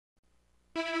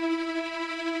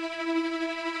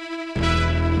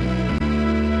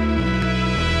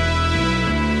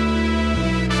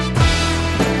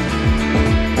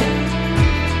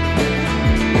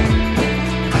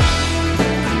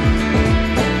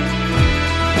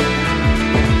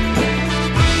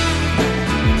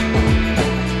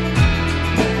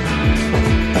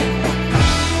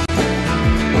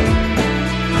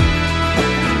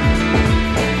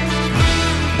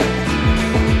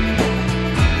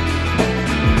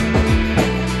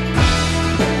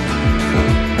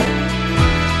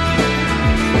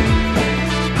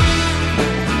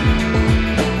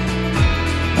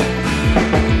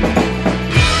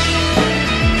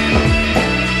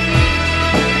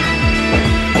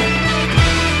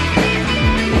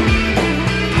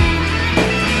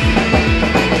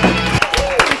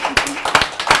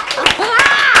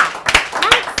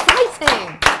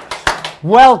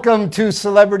Welcome to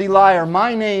Celebrity Liar.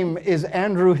 My name is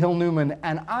Andrew Hill Newman,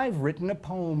 and I've written a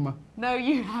poem. No,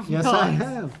 you have Yes, not. I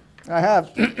have. I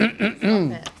have.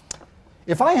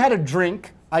 If I had a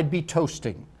drink, I'd be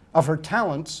toasting. Of her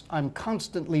talents, I'm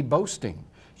constantly boasting.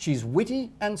 She's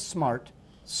witty and smart,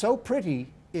 so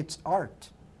pretty, it's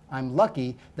art. I'm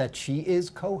lucky that she is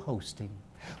co-hosting.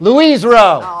 Louise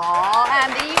Rowe. Aw,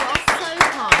 Andy, you are so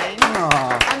kind.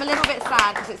 Aww. I'm a little bit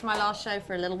sad because it's my last show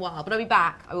for a little while, but I'll be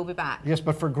back. I will be back. Yes,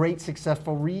 but for great,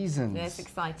 successful reasons. Yes,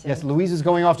 exciting. Yes, Louise is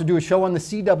going off to do a show on the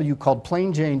CW called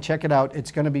Plain Jane. Check it out.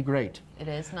 It's going to be great. It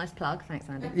is. Nice plug. Thanks,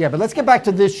 Andy. Yeah, but let's get back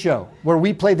to this show where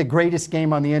we play the greatest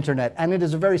game on the internet, and it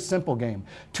is a very simple game.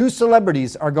 Two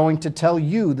celebrities are going to tell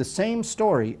you the same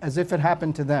story as if it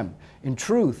happened to them. In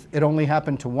truth, it only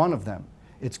happened to one of them.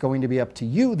 It's going to be up to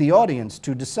you, the audience,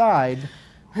 to decide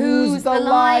who's the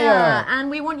liar. And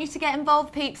we want you to get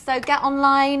involved, peeps. So get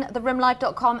online,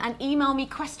 theroomlive.com, and email me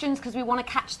questions because we want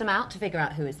to catch them out to figure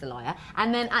out who is the liar.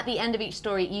 And then at the end of each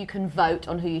story, you can vote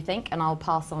on who you think, and I'll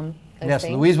pass on those Yes,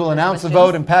 things, Louise will announce the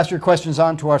vote and pass your questions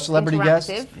on to our celebrity guests.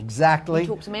 Exactly. You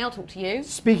talk to me, I'll talk to you.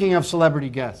 Speaking of celebrity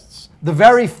guests, the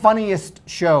very funniest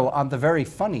show on the very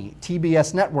funny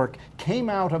TBS network came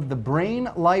out of the brain,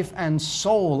 life, and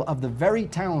soul of the very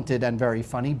talented and very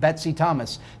funny Betsy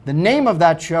Thomas. The name of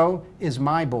that show is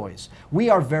My Boys. We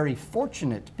are very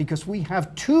fortunate because we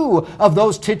have two of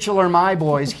those titular My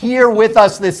Boys here with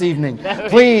us this evening.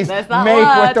 Please make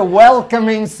with the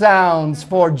welcoming sounds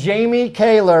for Jamie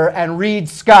Kaler and Reid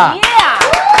Scott. Yeah!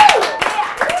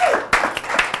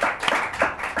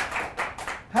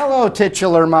 Hello,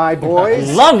 titular My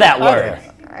Boys. Love that word.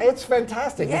 It's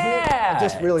fantastic. Yeah. I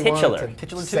just really titular. wanted to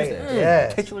Titular say Tuesday. it.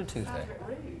 Yes. Titular Tuesday.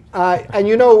 And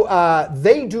you know,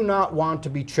 they do not want to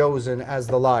be chosen as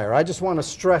the liar. I just want to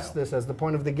stress this as the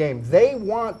point of the game. They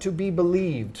want to be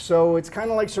believed. So it's kind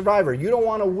of like Survivor. You don't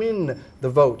want to win the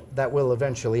vote. That will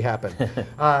eventually happen.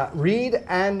 Reid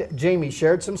and Jamie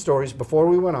shared some stories before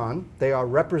we went on. They are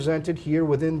represented here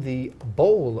within the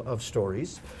bowl of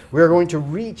stories. We are going to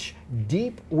reach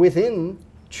deep within,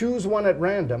 choose one at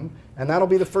random, and that'll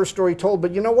be the first story told.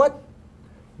 But you know what?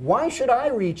 Why should I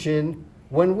reach in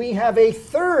when we have a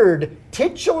third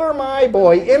titular My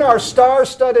Boy in our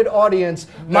star-studded audience,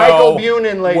 Michael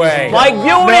Bunin, ladies and gentlemen. Mike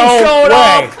Bunin showed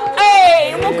up.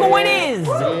 Hey, look who it is.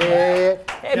 Yeah.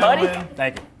 Hey, buddy.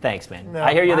 Thank you. Thanks, man.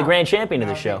 I hear you're the grand champion of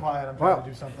the show. I'm trying to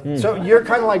do something. So you're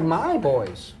kind of like My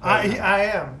Boys. I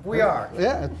am. We are.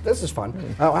 Yeah, this is fun.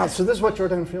 Wow, so this is what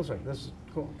Jordan feels like. This is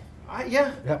cool. I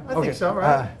think so,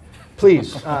 right?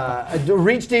 Please,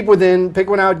 reach deep within, pick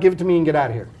one out, give it to me, and get out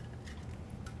of here.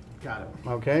 Got it.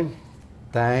 Okay.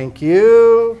 Thank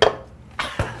you.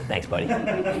 Thanks, buddy.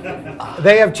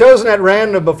 They have chosen at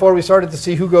random before we started to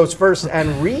see who goes first, and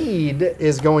Reid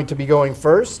is going to be going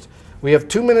first. We have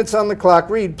 2 minutes on the clock.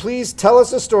 Reid, please tell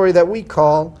us a story that we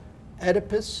call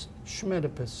Oedipus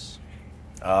Schmedipus.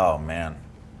 Oh, man.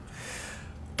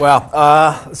 Well,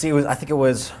 let's see, I think it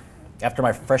was after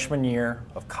my freshman year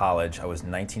of college. I was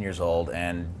 19 years old,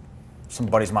 and some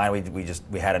buddies of mine,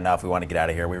 we had enough. We wanted to get out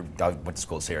of here. I went to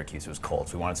school at Syracuse. It was cold,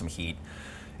 so we wanted some heat.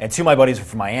 And two of my buddies were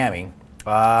from Miami.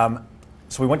 So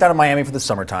we went down to Miami for the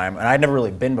summertime, and I'd never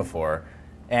really been before.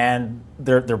 And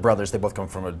they're brothers. They both come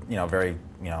from a very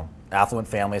affluent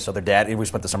family. So their dad, we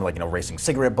spent the summer racing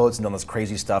cigarette boats and doing this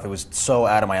crazy stuff. It was so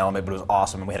out of my element, but it was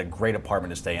awesome. And we had a great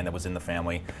apartment to stay in that was in the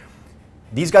family.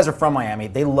 These guys are from Miami.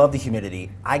 They love the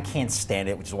humidity. I can't stand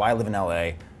it, which is why I live in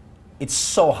LA. It's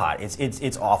so hot.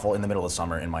 It's awful in the middle of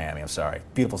summer in Miami. I'm sorry.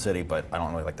 Beautiful city, but I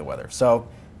don't really like the weather. So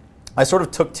I sort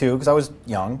of took to, because I was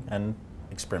young and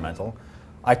experimental,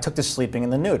 I took to sleeping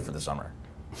in the nude for the summer.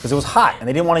 Because it was hot, and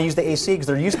they didn't want to use the AC because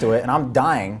they're used to it, and I'm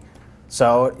dying.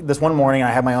 So this one morning,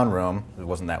 I had my own room. It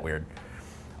wasn't that weird.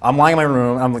 I'm lying in my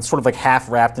room, and I'm sort of half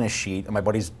wrapped in a sheet, and my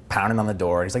buddy's pounding on the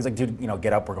door. He's like, dude,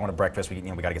 get up. We're going to breakfast. We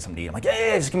got to get something to eat. I'm like,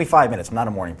 yeah, just give me 5 minutes. I'm not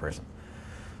a morning person.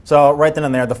 So right then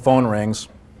and there, the phone rings.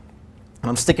 And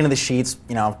I'm sticking to the sheets,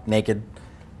 naked.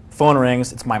 Phone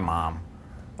rings, it's my mom.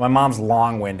 My mom's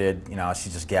long-winded,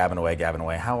 she's just gabbing away.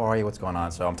 How are you, what's going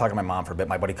on? So I'm talking to my mom for a bit.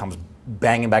 My buddy comes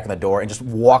banging back in the door and just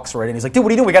walks right in. He's like, dude, what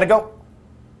are you doing? We gotta go.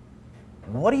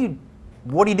 What do you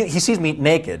do? He sees me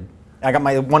naked. I got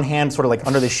my one hand sort of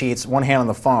under the sheets, one hand on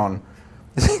the phone.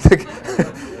 He's like,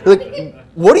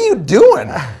 what are you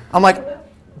doing? I'm like,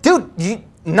 dude, you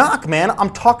knock, man. I'm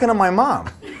talking to my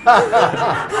mom.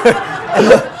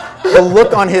 The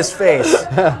look on his face.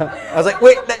 I was like,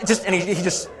 wait, and he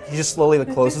just slowly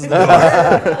closes the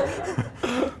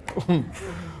door.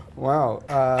 Wow.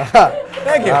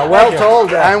 Thank you. Well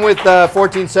told, and with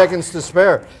 14 seconds to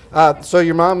spare. So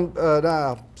your mom,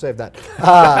 I'll save that.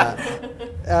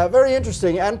 Very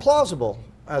interesting and plausible,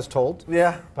 as told.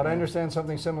 Yeah. But I understand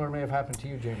something similar may have happened to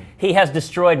you, Jamie. He has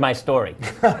destroyed my story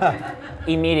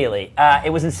immediately.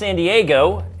 It was in San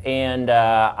Diego, and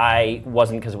I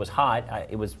wasn't because it was hot.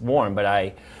 It was warm, but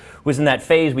I was in that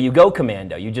phase where you go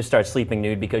commando. You just start sleeping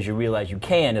nude because you realize you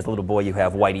can. As a little boy, you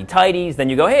have whitey tighties. Then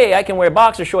you go, hey, I can wear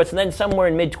boxer shorts. And then somewhere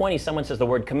in mid-20s, someone says the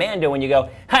word commando, and you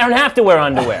go, I don't have to wear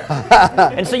underwear.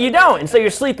 And so you don't. And so you're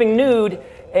sleeping nude.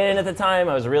 And at the time,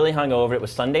 I was really hungover. It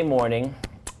was Sunday morning.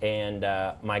 And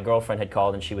my girlfriend had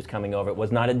called, and she was coming over. It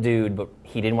was not a dude, but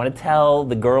he didn't want to tell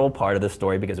the girl part of the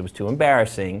story because it was too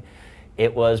embarrassing.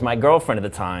 It was my girlfriend at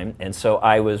the time, and so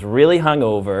I was really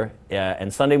hungover,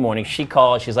 and Sunday morning she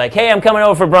called. She's like, hey, I'm coming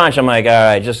over for brunch. I'm like, all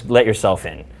right, just let yourself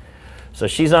in. So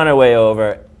she's on her way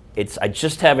over. I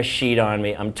just have a sheet on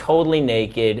me. I'm totally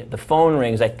naked. The phone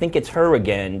rings. I think it's her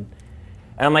again.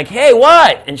 And I'm like, hey,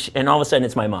 what? And all of a sudden,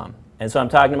 it's my mom. And so I'm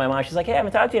talking to my mom. She's like, hey, I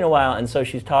haven't talked to you in a while. And so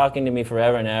she's talking to me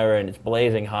forever and ever, and it's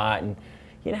blazing hot. And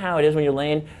you know how it is when you're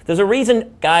laying? There's a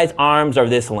reason guys' arms are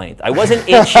this length. I wasn't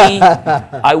itchy.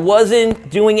 I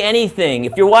wasn't doing anything.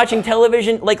 If you're watching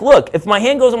television, like, look, if my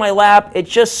hand goes on my lap, it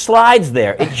just slides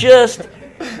there.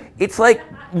 It's like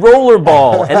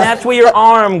rollerball, and that's where your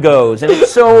arm goes. And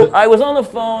so I was on the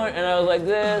phone, and I was like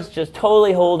this, just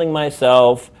totally holding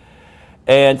myself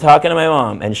and talking to my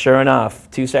mom. And sure enough,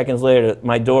 2 seconds later,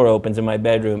 my door opens in my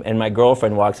bedroom, and my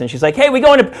girlfriend walks in. She's like, hey, we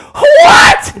going to...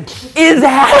 What is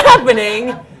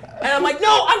happening? And I'm like,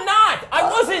 no, I'm not. I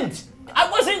wasn't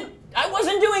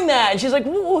doing that. And she's like,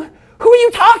 who are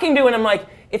you talking to? And I'm like,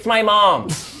 it's my mom.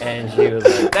 And she was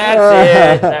like,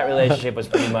 that's it. That relationship was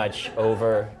pretty much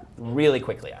over really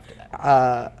quickly after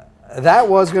that. That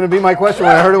was going to be my question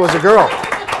when I heard it was a girl.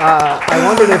 I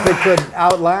wondered if it could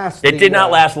outlast. It did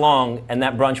not last long, and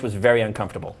that brunch was very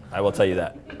uncomfortable. I will tell you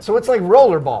that. So it's like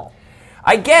rollerball.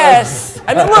 I guess.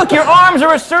 I mean, look, your arms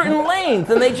are a certain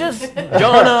length, and they just,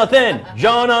 Jonathan,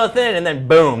 and then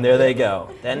boom, there they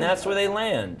go. And that's where they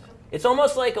land. It's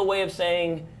almost like a way of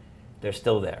saying they're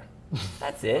still there.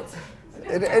 That's it.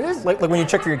 It is. Like when you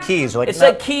check for your keys, you're like, It's "No,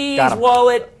 like keys, got 'em."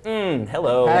 wallet,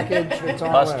 hello, Package. It's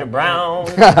all Buster there. Brown.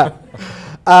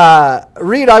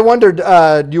 Reid, I wondered,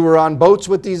 you were on boats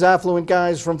with these affluent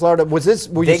guys from Florida.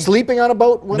 Were you sleeping on a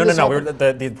boat when No. this We happened?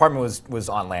 were, the apartment was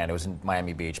on land. It was in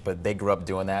Miami Beach, but they grew up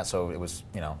doing that, so it was,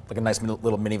 like a nice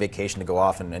little mini vacation to go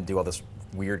off and do all this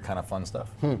weird kind of fun stuff.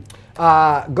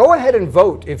 Go ahead and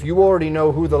vote if you already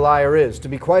know who the liar is. To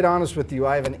be quite honest with you,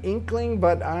 I have an inkling,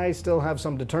 but I still have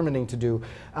some determining to do.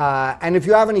 And if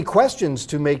you have any questions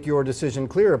to make your decision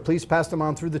clearer, please pass them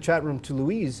on through the chat room to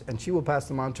Louise, and she will pass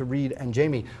them on to Reid and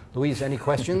Jamie. Louise, any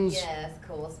questions? Yes, of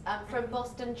course. From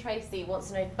Boston, Tracy wants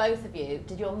to know, both of you,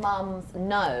 did your mums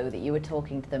know that you were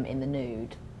talking to them in the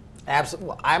nude?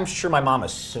 Absolutely. I'm sure my mom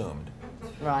assumed.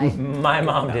 Right. My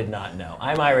mom did not know.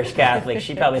 I'm Irish Catholic.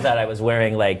 She probably thought I was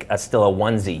wearing still a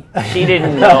onesie. She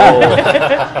didn't know.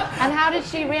 And how did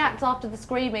she react after the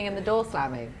screaming and the door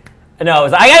slamming? No, it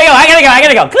was, I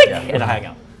gotta go, click, and I hang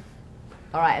out.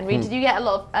 All right, and Reid, did you get a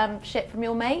lot of shit from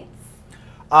your mates?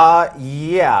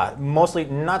 Yeah, mostly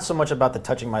not so much about the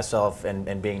touching myself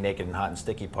and being naked and hot and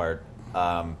sticky part,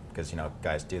 because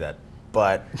guys do that.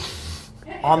 But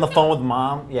on the phone with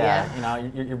mom, Yeah.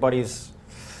 Your buddies.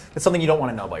 It's something you don't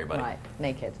want to know about your buddy. Right,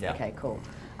 naked. Yeah. Okay, cool.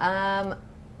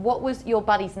 What was your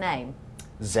buddy's name?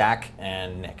 Zach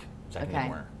and Nick. Zach and Nick Okay.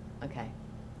 Warner. Okay.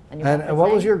 And girlfriend's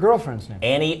what was name? your girlfriend's name?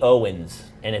 Annie Owens.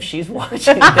 And if she's watching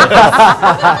this,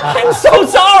 I'm so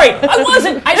sorry. I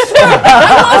wasn't. I swear,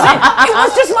 I wasn't. It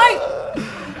was just my...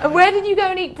 And where did you go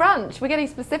and eat brunch? We're getting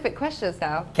specific questions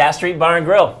now. Cass Street Bar and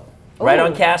Grill. Right Ooh,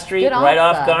 on Cass Street, good right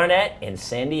off answer. Garnett in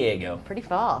San Diego. Pretty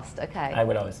fast, okay. I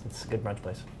would always, it's a good brunch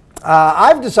place.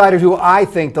 I've decided who I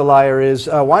think the liar is.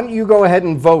 Why don't you go ahead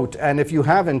and vote? And if you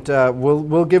haven't,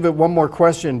 we'll give it one more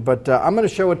question. But I'm going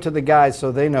to show it to the guys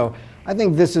so they know. I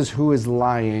think this is who is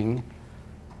lying.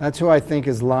 That's who I think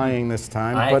is lying this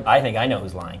time. I think I know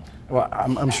who's lying. Well,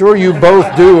 I'm sure you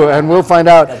both do, and we'll find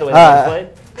out. That's the way the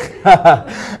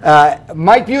played?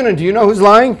 Mike Bunin, do you know who's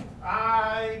lying?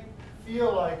 I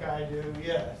feel like I do,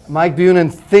 yes. Mike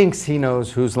Bunin thinks he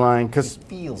knows who's lying because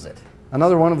Feels it.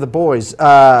 another one of the boys.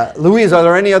 Louise, are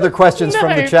there any other questions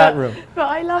from the chat room? But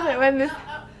I love it when this...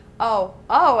 Oh,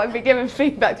 I've been given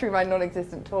feedback through my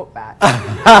non-existent talkback.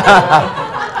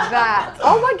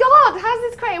 Oh my God, how's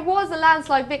this great? It was a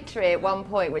landslide victory at one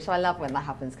point, which I love when that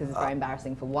happens because it's very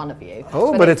embarrassing for one of you.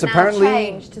 Oh, but it's now apparently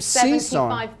changed to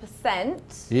seesaw. 75%.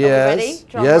 Yes, Are we ready?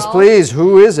 Drum yes, roll. please.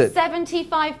 Who is it?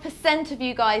 75% of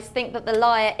you guys think that the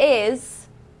liar is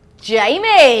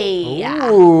Jamie.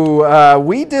 Ooh,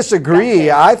 we disagree.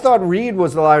 Gotcha. I thought Reid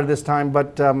was the liar this time,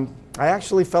 but I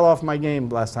actually fell off my game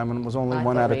last time when it was only I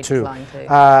one thought out of Reid two. was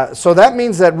lying too. So that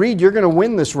means that, Reid, you're going to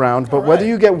win this round, but whether right.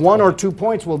 you get 1 or 2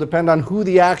 points will depend on who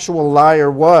the actual liar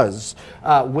was.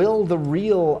 Will the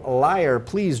real liar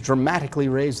please dramatically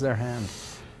raise their hand?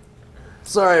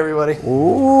 Sorry, everybody.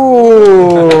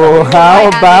 Ooh, how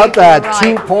Right, about Andy, that?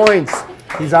 you're 2 points.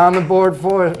 He's on the board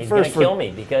for He's first. gonna kill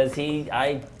me because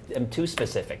I am too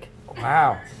specific.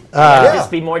 Wow.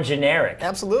 Just be more generic.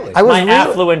 Absolutely. I was My really-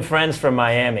 affluent friends from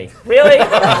Miami. Really?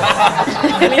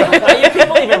 Are you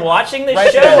people even watching this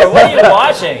Right show, there. or what are you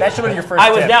watching? That should have been your first I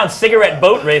was tip. down cigarette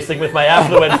boat racing with my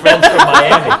affluent friends from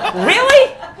Miami.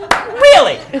 Really?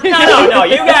 Really? No.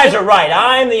 You guys are right.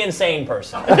 I'm the insane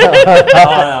person. No.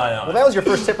 Well, that was your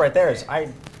first tip right there. Is I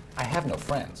have no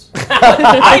friends.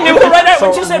 I knew it right out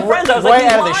when you said friends. I was right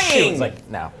like, out you're of the chute. lying. It's like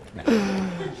no.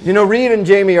 You know, Reid and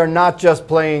Jamie are not just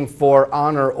playing for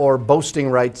honor or boasting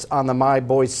rights on the My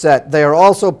Boys set. They are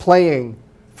also playing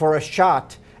for a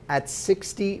shot at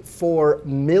 $64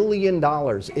 million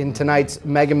in tonight's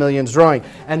Mega Millions drawing.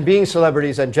 And being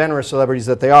celebrities and generous celebrities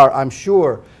that they are, I'm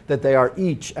sure that they are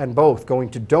each and both going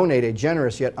to donate a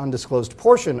generous yet undisclosed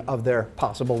portion of their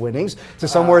possible winnings to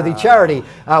some worthy charity.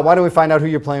 Why don't we find out who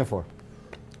you're playing for?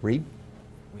 Reid?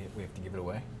 We have to give it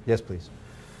away. Yes, please.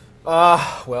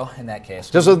 Well, in that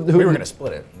case, Just so we who- were going to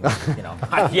split it, you know,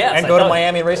 Yes, and I go to thought-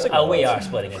 Miami and race. Oh, we are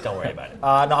splitting it. Don't worry about it. No,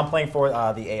 I'm playing for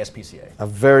the ASPCA. A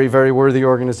very, very worthy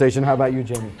organization. How about you,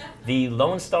 Jamie? The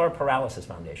Lone Star Paralysis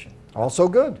Foundation, Also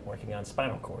good. working on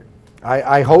spinal cord.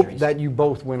 I hope that you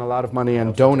both win a lot of money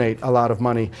and donate a lot of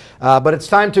money. But it's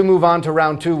time to move on to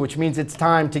round 2, which means it's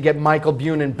time to get Michael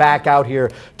Bunin back out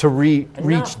here to reach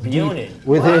deep Bunin.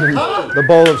 within the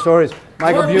bowl of stories.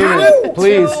 Michael Bunin,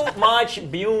 please. Too much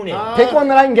Bunin. Pick one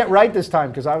that I can get right this time,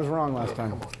 because I was wrong last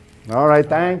time. All right,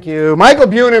 thank you. Michael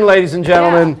Bunin, ladies and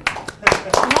gentlemen.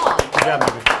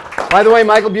 By the way,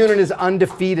 Michael Bunin is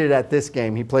undefeated at this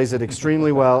game. He plays it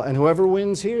extremely well, and whoever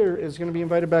wins here is going to be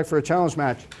invited back for a challenge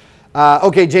match.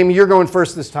 Okay, Jamie, you're going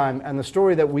first this time, and the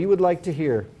story that we would like to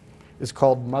hear is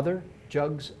called Mother,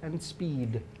 Jugs, and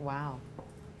Speed. Wow.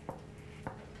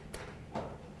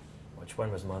 Which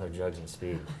one was Mother, Jugs, and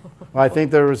Speed? Well, I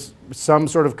think there was some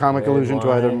sort of comic allusion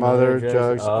to either Mother,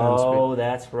 Jugs, and Oh, Speed.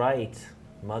 that's right.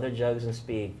 Mother, Jugs, and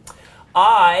Speed.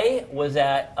 I was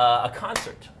at a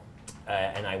concert,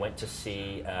 and I went to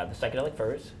see the Psychedelic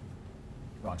Furs.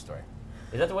 Wrong story.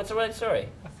 What's the right story?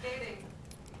 Skating.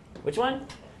 Which one?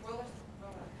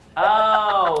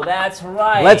 Oh, that's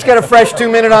right. Let's get a fresh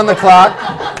 2-minute on the clock.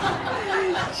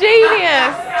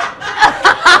 Genius.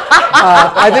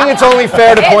 I think it's only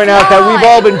fair to point out that we've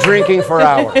all been drinking for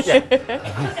hours.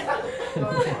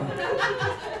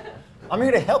 I'm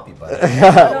here to help you, buddy.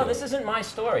 No, this isn't my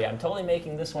story. I'm totally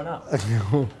making this one up.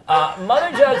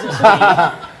 Mother, Jugs, and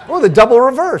Speed. Oh, the double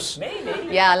reverse. Maybe.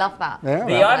 Yeah, I love that.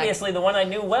 Yeah. Obviously, the one I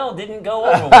knew well didn't go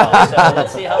over well, so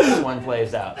let's see how this one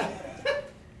plays out.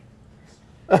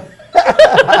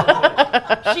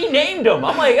 She named them.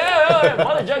 I'm like, oh,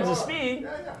 Mother, Jugs, and Speed.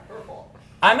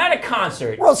 I'm at a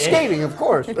concert. Well, skating, of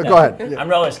course. Go ahead. Yeah. I'm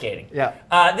roller skating. Yeah.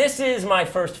 This is my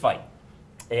first fight,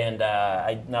 and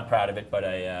I'm not proud of it, but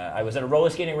I was at a roller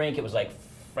skating rink. It was like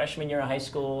freshman year of high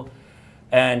school,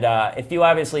 and if you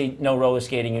obviously know roller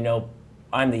skating, you know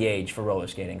I'm the age for roller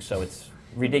skating, so it's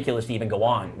ridiculous to even go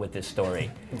on with this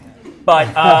story.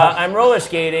 But I'm roller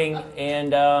skating,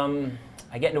 and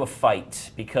I get into a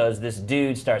fight because this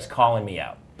dude starts calling me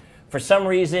out. For some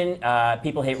reason,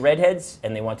 people hate redheads,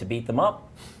 and they want to beat them up.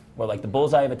 We're like the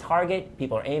bullseye of a target.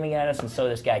 People are aiming at us, and so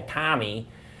this guy, Tommy,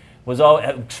 was all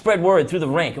spread word through the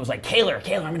rink. It was like, Kaler,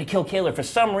 I'm going to kill Kaler. For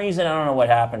some reason, I don't know what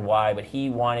happened, why, but he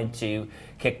wanted to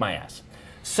kick my ass.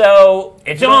 So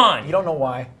it's on. You don't know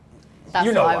why. That's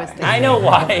You know what I why. was thinking. I know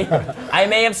why. I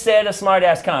may have said a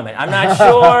smart-ass comment. I'm not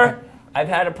sure. I've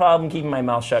had a problem keeping my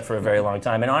mouth shut for a very long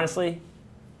time. And honestly,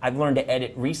 I've learned to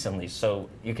edit recently, so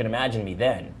you can imagine me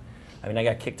then. I mean, I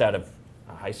got kicked out of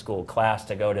a high school class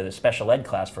to go to the special ed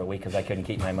class for a week because I couldn't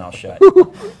keep my mouth shut.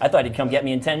 I thought he'd come get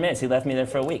me in 10 minutes. He left me there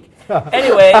for a week.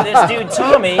 Anyway, this dude,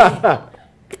 Tommy,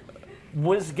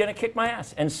 was going to kick my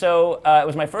ass. And so it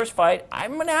was my first fight.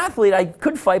 I'm an athlete. I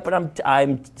could fight, but I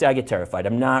get terrified.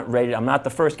 I'm not ready. I'm not the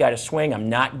first guy to swing. I'm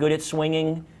not good at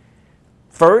swinging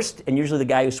first, and usually the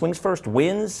guy who swings first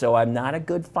wins, so I'm not a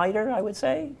good fighter, I would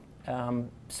say.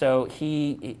 So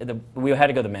we had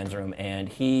to go to the men's room, and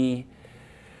he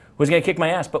was going to kick my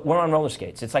ass, but we're on roller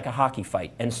skates. It's like a hockey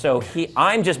fight. And so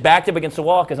I'm just backed up against the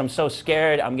wall because I'm so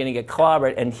scared I'm going to get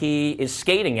clobbered, and he is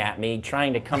skating at me,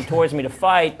 trying to come towards me to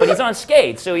fight, but he's on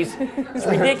skates, so it's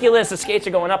ridiculous. The skates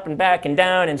are going up and back and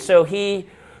down, and so he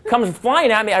comes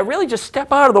flying at me. I really just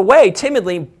step out of the way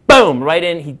timidly, boom, right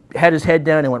in. He had his head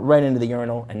down and went right into the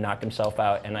urinal and knocked himself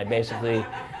out. And I basically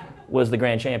was the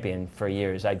grand champion for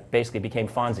years. I basically became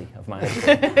Fonzie of my high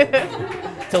school.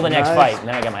 Till the next fight, and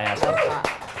then I got my ass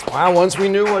kicked. Wow, once we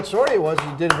knew what story it was,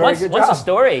 you did a very good job. Once the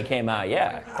story came out,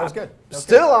 yeah. That was good.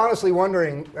 Still honestly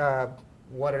wondering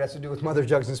what it has to do with Mother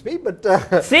Jugs and Speed, but...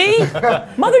 See?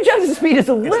 Mother Jugs and Speed is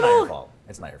a little... It's not your fault.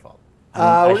 It's not your fault.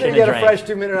 We're going to get a fresh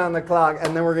 2 minute on the clock,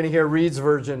 and then we're going to hear Reid's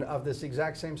version of this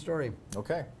exact same story.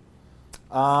 Okay.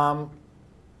 Well,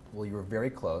 you were very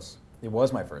close. It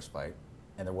was my first fight,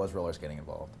 and there was roller skating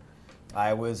involved.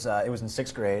 It was in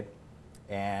 6th grade,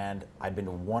 and I'd been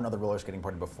to one other roller skating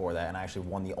party before that, and I actually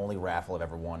won the only raffle I've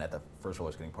ever won at the first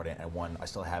roller skating party, and I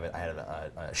still have it. I had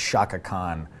a Shaka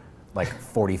Khan, like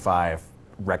 45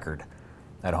 record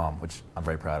at home, which I'm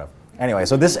very proud of. Anyway,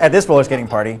 so at this roller skating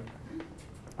party,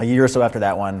 a year or so after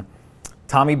that one,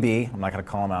 Tommy B, I'm not going to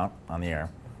call him out on the air,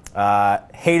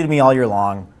 hated me all year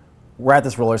long. We're at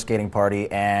this roller skating party,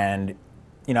 and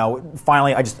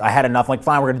finally I had enough. I'm like,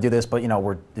 fine, we're going to do this, but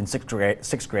we're in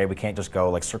 6th grade. We can't just go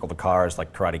like circle the cars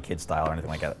like Karate Kid style or anything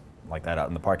like that out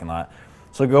in the parking lot.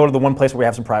 So we go to the one place where we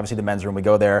have some privacy, the men's room. We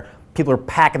go there. People are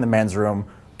packing the men's room.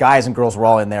 Guys and girls were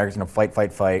all in there,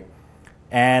 fight.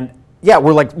 And yeah,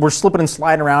 we're slipping and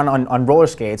sliding around on roller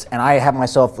skates, and I have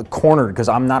myself cornered because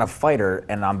I'm not a fighter,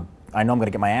 and I know I'm going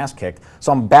to get my ass kicked.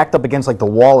 So I'm backed up against like the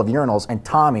wall of urinals, and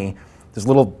Tommy, this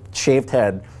little shaved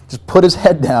head, just put his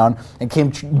head down and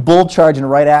came bull charging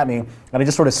right at me, and I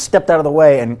just sort of stepped out of the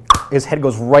way, and his head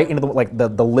goes right into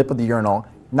the lip of the urinal,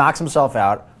 knocks himself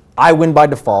out. I win by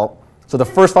default. So the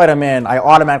first fight I'm in, I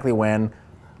automatically win.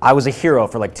 I was a hero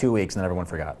for like 2 weeks, and then everyone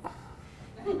forgot.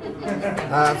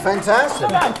 Fantastic.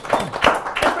 That's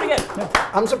pretty good.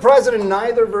 I'm surprised that in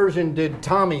neither version did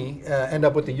Tommy end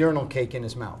up with the urinal cake in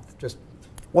his mouth.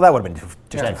 Well, that would have been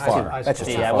too Yeah, far. I That's just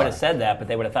See, too I far. would have said that, but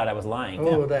they would have thought I was lying.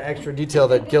 Oh, the extra detail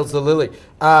that kills the lily.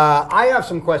 I have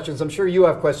some questions. I'm sure you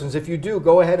have questions. If you do,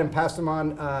 go ahead and pass them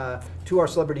on to our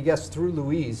celebrity guests through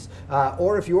Louise.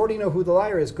 Or if you already know who the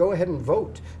liar is, go ahead and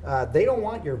vote. They don't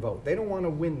want your vote. They don't want to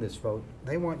win this vote.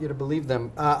 They want you to believe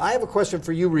them. I have a question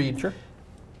for you, Reid. Sure.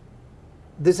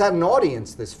 This had an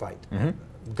audience, this fight.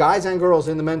 Guys and girls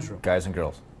in the men's room. Guys and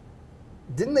girls.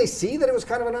 Didn't they see that it was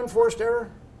kind of an unforced error?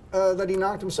 That he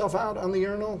knocked himself out on the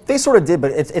urinal? They sort of did,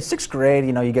 but it's 6th grade.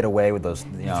 You get away with those.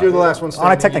 If you're the last one on standing,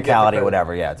 a you get the technicality or credit.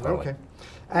 whatever. Yeah, totally. Okay.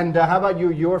 And how about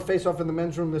you? Your face-off in the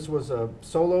men's room. This was a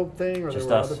solo thing, or Just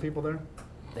there were us. other people there?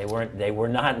 They were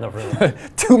not in the room.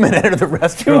 2 men enter the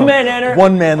restroom. 2 men enter.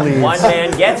 1 man leaves. 1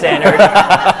 man gets entered.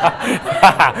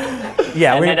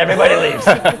 Yeah, and then everybody leaves.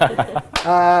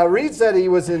 Reid said he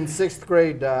was in 6th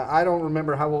grade. I don't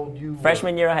remember how old you were.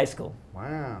 Freshman year of high school.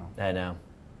 Wow. I know.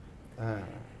 Uh,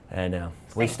 I know.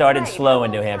 We Sixth started grade, slow how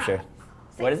in New old's Hampshire.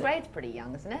 that? What is Sixth it? grade's pretty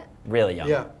young, isn't it? Really young.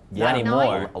 Yeah. Not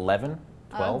anymore. 11,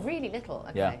 12. Oh, really little.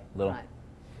 Okay. Yeah, little. Right.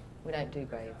 We don't do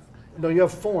grades. no, you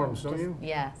have forms, don't you?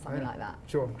 Yeah, something like that.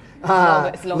 Sure.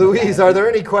 It's long Louise, ago. are there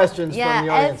any questions Yeah, from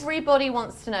the audience? everybody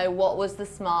wants to know what was the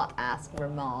smart-ass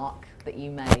remark that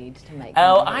you made to make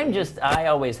Oh, them leave? I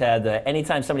always had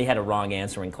anytime somebody had a wrong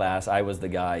answer in class, I was the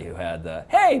guy who had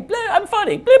hey, blah, I'm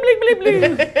funny, blah, blah,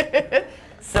 blah, blah.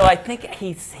 So I think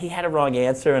he had a wrong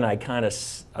answer, and I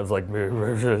was like,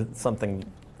 something,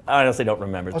 I honestly don't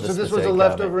remember. Oh, the so this was a specific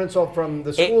leftover comment. insult from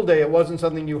the school day. It wasn't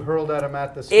something you hurled at him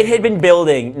at the school. It had been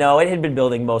building. No, it had been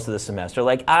building most of the semester.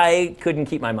 Like, I couldn't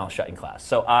keep my mouth shut in class.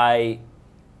 So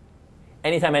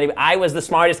anytime I was the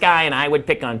smartest guy, and I would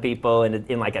pick on people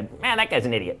in like man, that guy's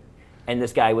an idiot. And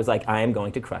this guy was like, I am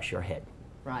going to crush your head.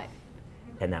 Right.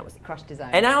 And that was Crushed his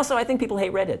own. And I think people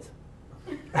hate redheads.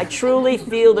 I truly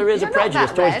feel there is a You're not prejudice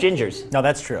that towards red. gingers. No,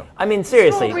 that's true. I mean,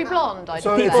 seriously. Strawberry blonde, I'd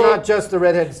So say. it's not just the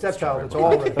redheaded stepchild, it's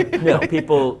all of them. No,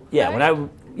 people. Yeah, when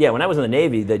I was in the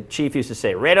Navy, the chief used to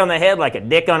say, "Red on the head like a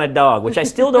dick on a dog," which I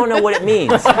still don't know what it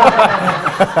means.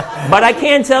 But I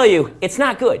can tell you, it's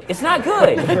not good. It's not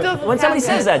good. When somebody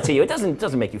says that to you, it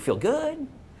doesn't make you feel good.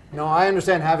 No, I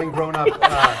understand having grown up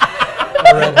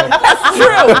a redhead. That's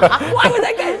true. Why would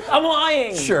that guy? I'm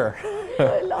lying. Sure.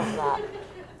 I love that.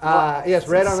 Yes,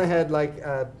 red on the head, like,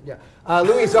 yeah.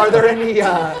 Louise, are there any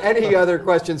other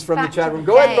questions from Back the chat to room?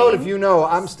 the Go ahead and vote game. if you know.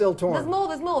 I'm still torn.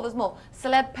 There's more.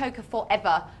 Celeb Poker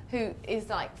Forever, who is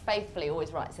like faithfully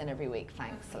always writes in every week.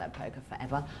 Thanks, Celeb Poker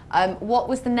Forever. What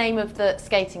was the name of the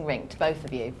skating rink to both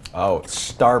of you? Oh,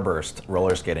 Starburst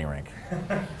roller skating rink.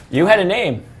 You had a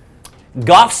name.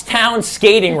 Goffstown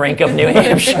Skating Rink of New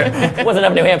Hampshire. It wasn't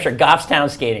of New Hampshire. Goffstown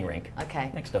Skating Rink.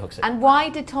 Okay. Next to Hook City. And why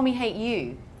did Tommy hate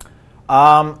you?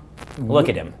 Look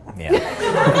at him. Yeah.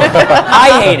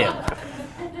 I hate him.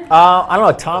 I don't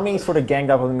know. Tommy sort of ganged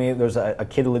up with me. There was a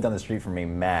kid who lived down the street from me,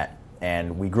 Matt,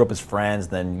 and we grew up as friends.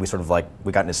 Then we sort of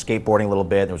we got into skateboarding a little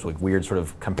bit. There was like weird sort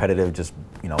of competitive, just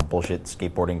bullshit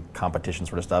skateboarding competition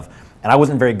sort of stuff. And I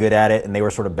wasn't very good at it, and they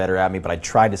were sort of better at me. But I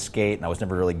tried to skate, and I was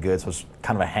never really good. So I was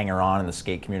kind of a hanger-on in the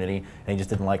skate community, and he just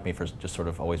didn't like me for just sort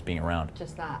of always being around.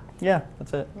 Just that. Yeah,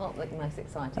 that's it. Not the most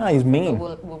exciting. No, he's mean.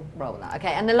 But we'll roll with that.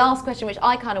 Okay, and the last question, which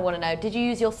I kind of want to know, did you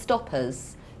use your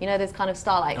stoppers? You know those kind of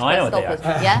Starlight Oh, I know Express what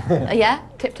they stoppers? Yeah? Yeah?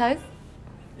 Tiptoes?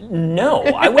 No,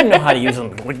 I wouldn't know how to use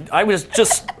them. I was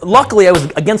just, luckily I was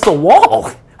against the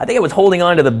wall. I think I was holding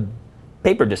on to the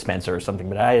paper dispenser or something,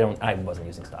 but I wasn't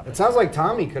using It stoppers. sounds like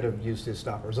Tommy could have used his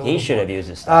stoppers. He should have used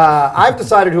his stoppers. I've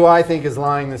decided who I think is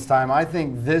lying this time. I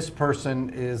think this person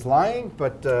is lying,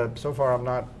 but so far I'm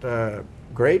not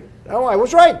great. Oh, I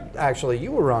was right, actually.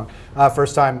 You were wrong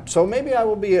first time. So maybe I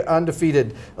will be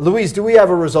undefeated. Louise, do we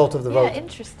have a result of the vote? Yeah,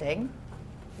 interesting.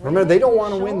 Remember, they don't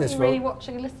want to win this You're vote. really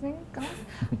watching and listening,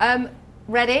 guys?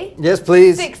 Ready? Yes,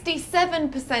 please.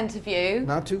 67% of you,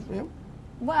 Not too. Yeah.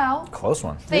 well, Close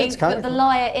one. think it's kind that of the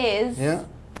liar is Yeah.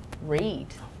 Reid.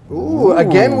 Ooh,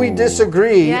 again we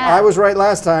disagree. Yeah. I was right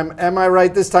last time. Am I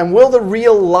right this time? Will the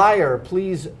real liar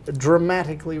please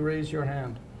dramatically raise your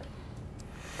hand?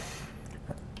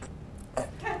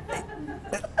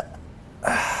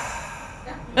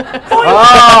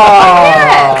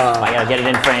 I gotta get it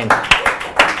in frame.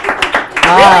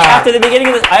 Really, after the beginning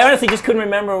of this, I honestly just couldn't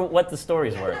remember what the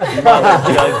stories were.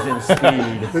 Jugs and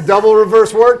speed. The double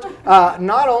reverse worked.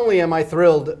 Not only am I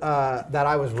thrilled that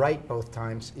I was right both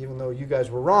times, even though you guys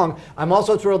were wrong, I'm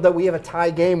also thrilled that we have a tie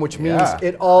game, which means Yeah.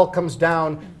 it all comes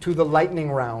down to the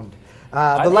lightning round.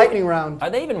 The lightning round. Are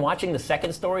they even watching the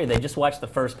second story? Or they just watch the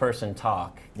first person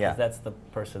talk. 'Cause Yeah. that's the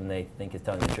person they think is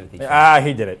telling the truth. He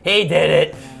did it. He did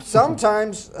it.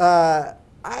 Sometimes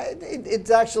it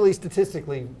actually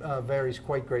statistically varies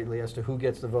quite greatly as to who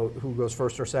gets the vote, who goes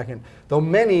first or second. Though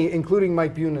many, including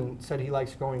Mike Bunin, said he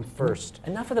likes going first.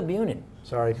 Enough of the Bunin.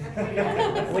 Sorry.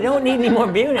 We don't need any more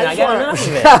Bunin. I got wanna- enough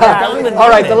of it. Done with All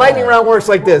right, Bunin. the lightning round works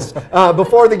like this.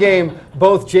 Before the game,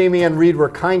 both Jamie and Reid were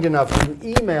kind enough to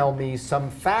email me some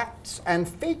facts and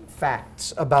fake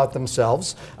facts about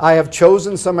themselves. I have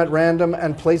chosen some at random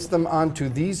and placed them onto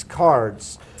these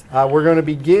cards. We're going to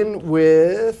begin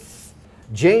with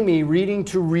Jamie reading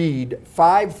to Reid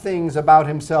 5 things about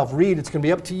himself. Reid, it's going to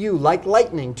be up to you, like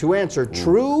lightning, to answer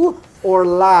true or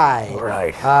lie. All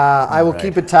right. I will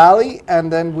keep a tally,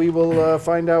 and then we will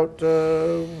find out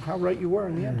how right you were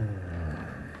in the end.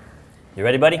 You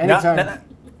ready, buddy? Anytime.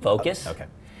 Focus. Okay.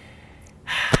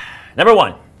 Number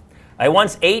 1. I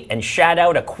once ate and shat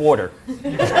out a quarter.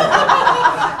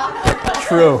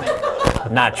 True.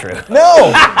 Not true.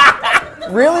 No.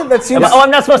 Really? That seems. Oh,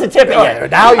 I'm not supposed to tip it yet.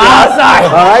 Now you're sorry.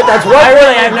 All right, that's what I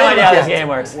really have no idea how this game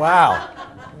works. Wow.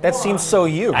 That seems so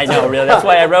you. I know, really. That's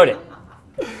why I wrote it.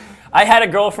 I had a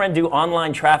girlfriend do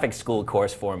online traffic school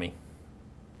course for me.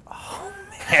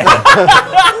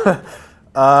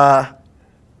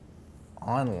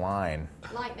 Online.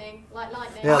 Lightning, like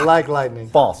lightning. Yeah, like lightning.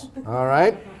 False. All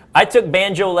right. I took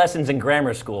banjo lessons in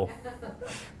grammar school.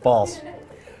 False.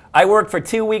 I worked for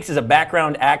 2 weeks as a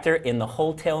background actor in the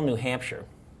Hotel New Hampshire.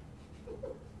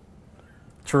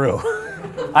 True.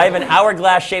 I have an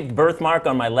hourglass-shaped birthmark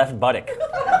on my left buttock.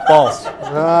 False.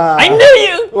 I knew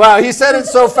you! Wow, he said it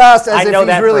so fast as I if know he's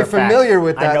that really for a fact. familiar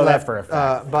with I that know that left for a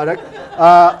fact. buttock.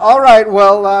 All right,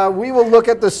 well, we will look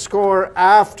at the score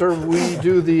after we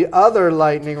do the other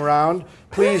lightning round.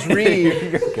 Please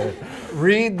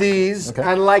read these,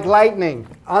 and like lightning,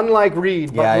 unlike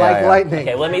Reid, but Yeah, like yeah. lightning.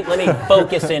 Okay, let me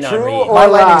focus in on True Reid. or My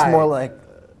lie? lightning's more like.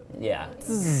 Yeah.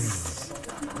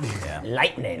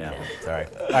 Lightning. Sorry.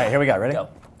 All right, here we go. Ready? Go.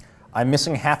 I'm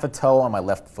missing half a toe on my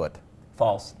left foot.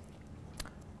 False.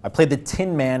 I played the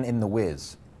Tin Man in The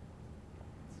Wiz.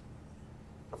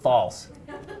 False.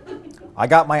 I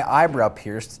got my eyebrow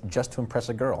pierced just to impress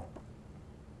a girl.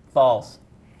 False.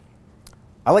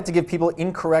 I like to give people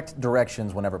incorrect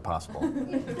directions whenever possible.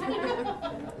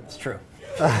 It's true.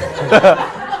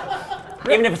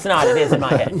 Even if it's not, it is in my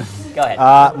head. Go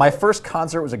ahead. My first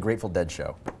concert was a Grateful Dead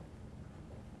show.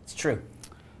 It's true.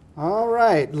 All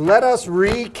right, let us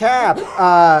recap.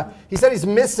 He said he's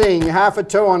missing half a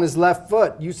toe on his left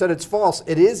foot. You said it's false.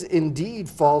 It is indeed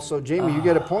false, so Jamie, you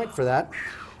get a point for that.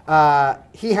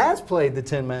 He has played the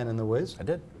Tin Man in The Wiz. I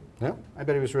did. Yeah, I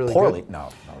bet he was really Poorly. good. No.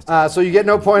 That was So you get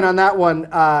no point on that one.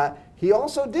 He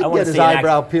also did get his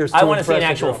eyebrow pierced. I want to see an impress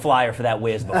a actual girl. flyer for that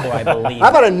whiz before I believe. How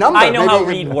about a number? I know Maybe how you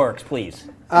Reid could- works, please.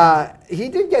 He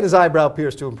did get his eyebrow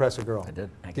pierced to impress a girl. I did.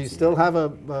 Do you still have a?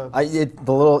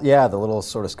 the little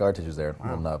sort of scar tissues there.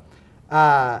 Little nub.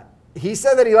 He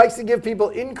said that he likes to give people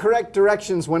incorrect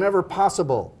directions whenever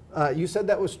possible. You said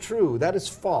that was true. That is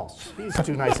false. He's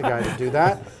too nice a guy to do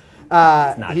that.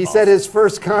 He said his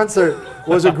first concert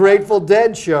was a Grateful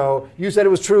Dead show. You said it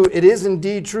was true. It is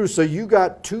indeed true. So you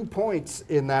got 2 points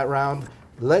in that round.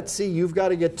 Let's see. You've got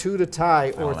to get 2 to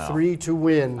tie or 3 to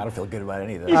win. I don't feel good about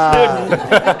any of this.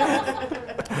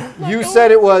 You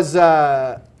said it was.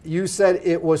 You said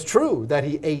it was true that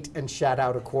he ate and shat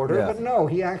out a quarter, Yeah. but no,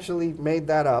 he actually made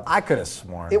that up. I could have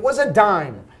sworn. It was a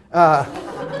dime.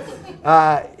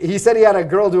 He said he had a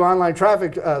girl do online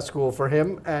traffic school for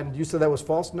him, and you said that was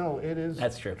false. No, it is.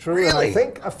 That's true. True, and I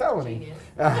think a felony.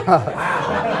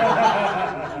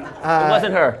 It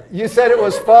wasn't her. You said it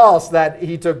was false that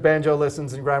he took banjo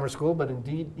lessons in grammar school, but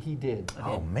indeed he did.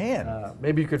 Oh, man.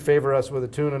 Maybe you could favor us with a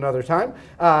tune another time.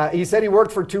 He said he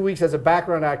worked for 2 weeks as a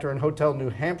background actor in Hotel New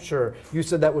Hampshire. You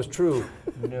said that was true.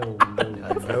 No.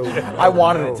 I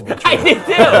wanted it to be true. I did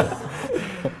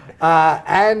too.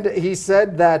 And he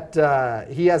said that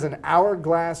he has an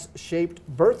hourglass-shaped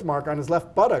birthmark on his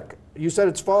left buttock. You said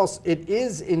it's false. It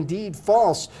is indeed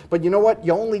false. But you know what?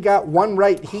 You only got 1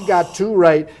 right. He got 2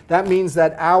 right. That means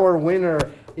that our winner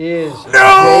is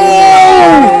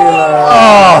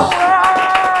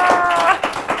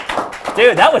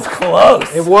Dude, that was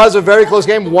close. It was a very close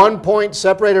game. 1 point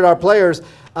separated our players.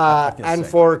 And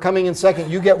for coming in second,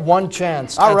 you get 1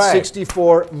 chance at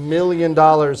 $64 million.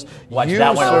 Watch you,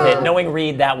 that one sir, hit. Knowing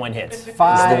Reid, that one hits.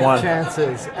 5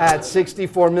 chances at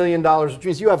 $64 million, which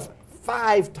means you have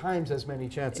 5 times as many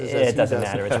chances as he It doesn't does.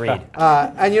 matter. It's Reid.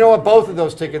 And you know what? Both of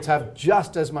those tickets have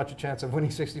just as much a chance of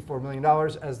winning $64 million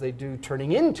as they do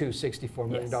turning into $64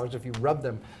 million if you rub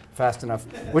them fast enough.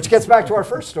 Which gets back to our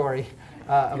first story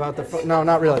about the... No,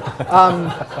 not really.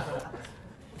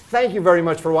 Thank you very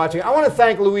much for watching. I want to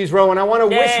thank Louise Rowe, and I want to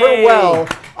wish her well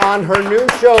on her new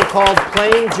show called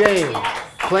Plain Jane.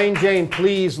 Plain Jane,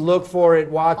 please look for it,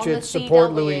 watch it,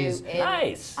 support Louise.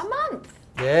 Nice. A month.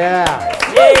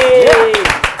 Yeah. Yay!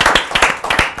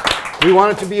 We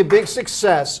want it to be a big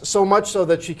success, so much so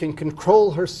that she can control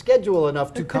her schedule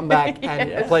enough to come back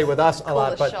and play with us a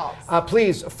lot. But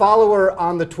please follow her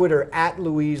on the Twitter at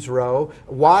Louise Rowe.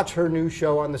 Watch her new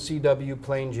show on the CW,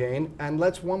 Plain Jane. And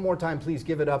let's one more time, please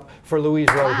give it up for Louise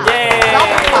Rowe. Yay!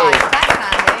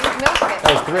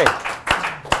 That was 3.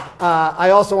 I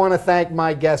also want to thank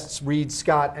my guests, Reid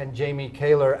Scott and Jamie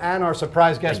Kaler, and our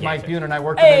surprise guest, Mike Buhner. I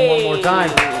worked with him one more time.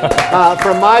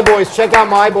 From My Boys, check out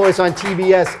My Boys on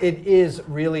TBS. It is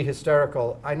really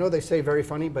hysterical. I know they say very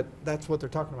funny, but that's what they're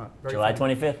talking about. Very July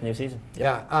funny. 25th, new season.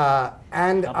 Yeah,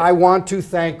 and I want to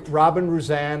thank Robin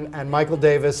Rouzan and Michael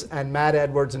Davis and Matt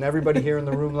Edwards and everybody here in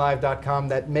theroomlive.com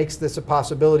that makes this a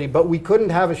possibility. But we couldn't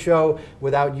have a show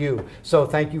without you. So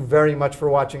thank you very much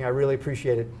for watching. I really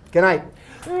appreciate it. Good night.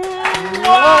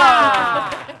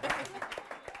 Mwah!